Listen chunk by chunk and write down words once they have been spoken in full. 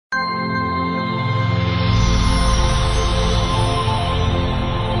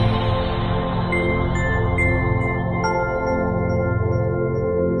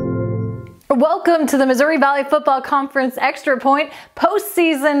Welcome to the Missouri Valley Football Conference Extra Point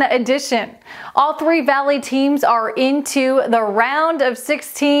Postseason Edition. All three Valley teams are into the round of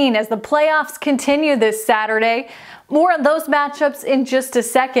 16 as the playoffs continue this Saturday. More on those matchups in just a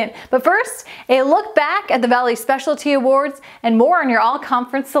second. But first, a look back at the Valley Specialty Awards and more on your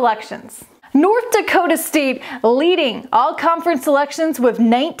all-conference selections. North Dakota State leading all conference selections with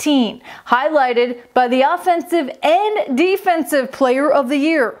 19, highlighted by the Offensive and Defensive Player of the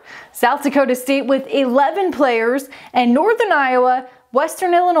Year. South Dakota State with 11 players, and Northern Iowa,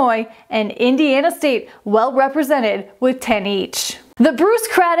 Western Illinois, and Indiana State well represented with 10 each. The Bruce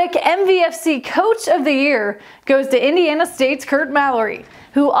Craddock MVFC Coach of the Year goes to Indiana State's Kurt Mallory,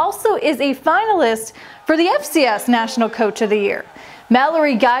 who also is a finalist for the FCS National Coach of the Year.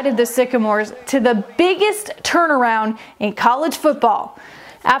 Mallory guided the Sycamores to the biggest turnaround in college football.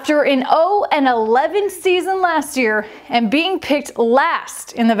 After an 0-11 season last year and being picked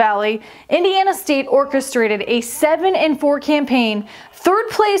last in the Valley, Indiana State orchestrated a 7-4 campaign,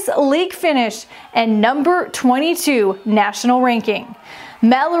 third-place league finish, and number 22 national ranking.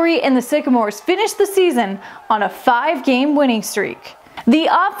 Mallory and the Sycamores finished the season on a 5-game winning streak. The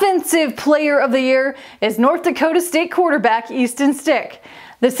Offensive Player of the Year is North Dakota State quarterback Easton Stick.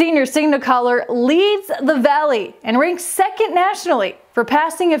 The senior signal caller leads the Valley and ranks second nationally for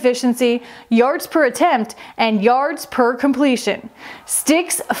passing efficiency, yards per attempt, and yards per completion.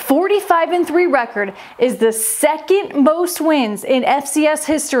 Stick's 45-3 record is the second most wins in FCS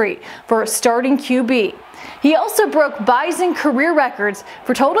history for a starting QB. He also broke Bison career records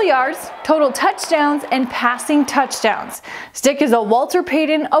for total yards, total touchdowns, and passing touchdowns. Stick is a Walter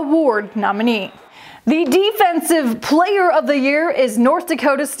Payton Award nominee. The Defensive Player of the Year is North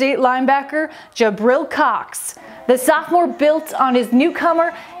Dakota State linebacker Jabril Cox. The sophomore built on his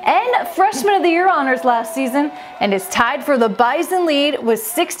newcomer and Freshman of the Year honors last season and is tied for the Bison lead with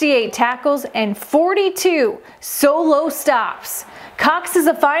 68 tackles and 42 solo stops. Cox is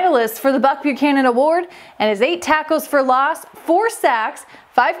a finalist for the Buck Buchanan Award and has 8 tackles for loss, 4 sacks,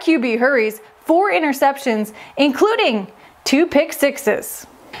 5 QB hurries, 4 interceptions, including 2 pick sixes.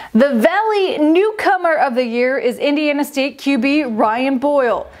 The Valley Newcomer of the Year is Indiana State QB Ryan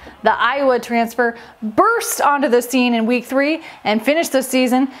Boyle. The Iowa transfer burst onto the scene in Week 3 and finished the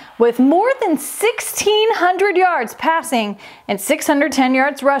season with more than 1,600 yards passing and 610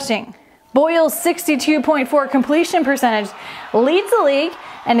 yards rushing. Boyle's 62.4 completion percentage leads the league,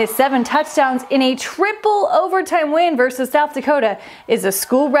 and his 7 touchdowns in a triple overtime win versus South Dakota is a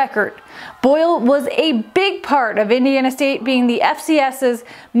school record. Boyle was a big part of Indiana State being the FCS's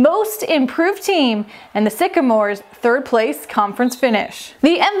most improved team and the Sycamores' third-place conference finish.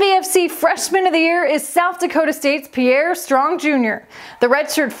 The MVFC Freshman of the Year is South Dakota State's Pierre Strong Jr. The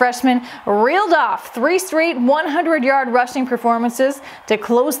redshirt freshman reeled off 3 straight 100-yard rushing performances to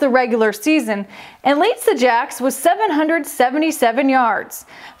close the regular season and leads the Jacks with 777 yards.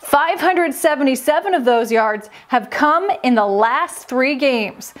 577 of those yards have come in the last 3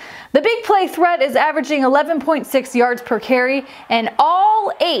 games. The big play threat is averaging 11.6 yards per carry, and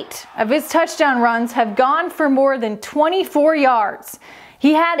all 8 of his touchdown runs have gone for more than 24 yards.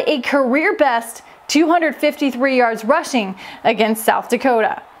 He had a career-best 253 yards rushing against South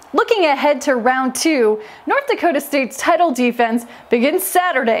Dakota. Looking ahead to round 2, North Dakota State's title defense begins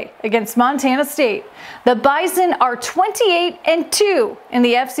Saturday against Montana State. The Bison are 28-2 in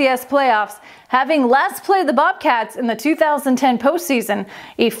the FCS playoffs, having last played the Bobcats in the 2010 postseason,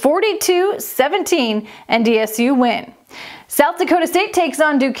 a 42-17 NDSU win. South Dakota State takes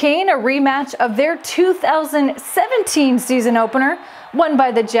on Duquesne, a rematch of their 2017 season opener, won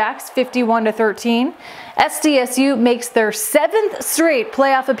by the Jacks 51-13. SDSU makes their 7th straight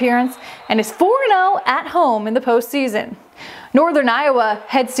playoff appearance and is 4-0 at home in the postseason. Northern Iowa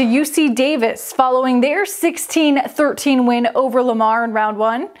heads to UC Davis following their 16-13 win over Lamar in round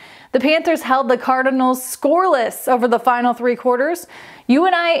 1. The Panthers held the Cardinals scoreless over the final 3 quarters.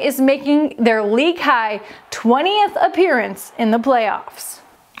 UNI is making their league-high 20th appearance in the playoffs.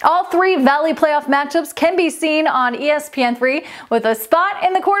 All 3 Valley playoff matchups can be seen on ESPN3 with a spot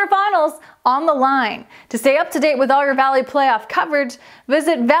in the quarterfinals on the line. To stay up to date with all your Valley playoff coverage,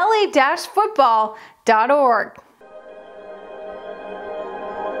 visit valley-football.org.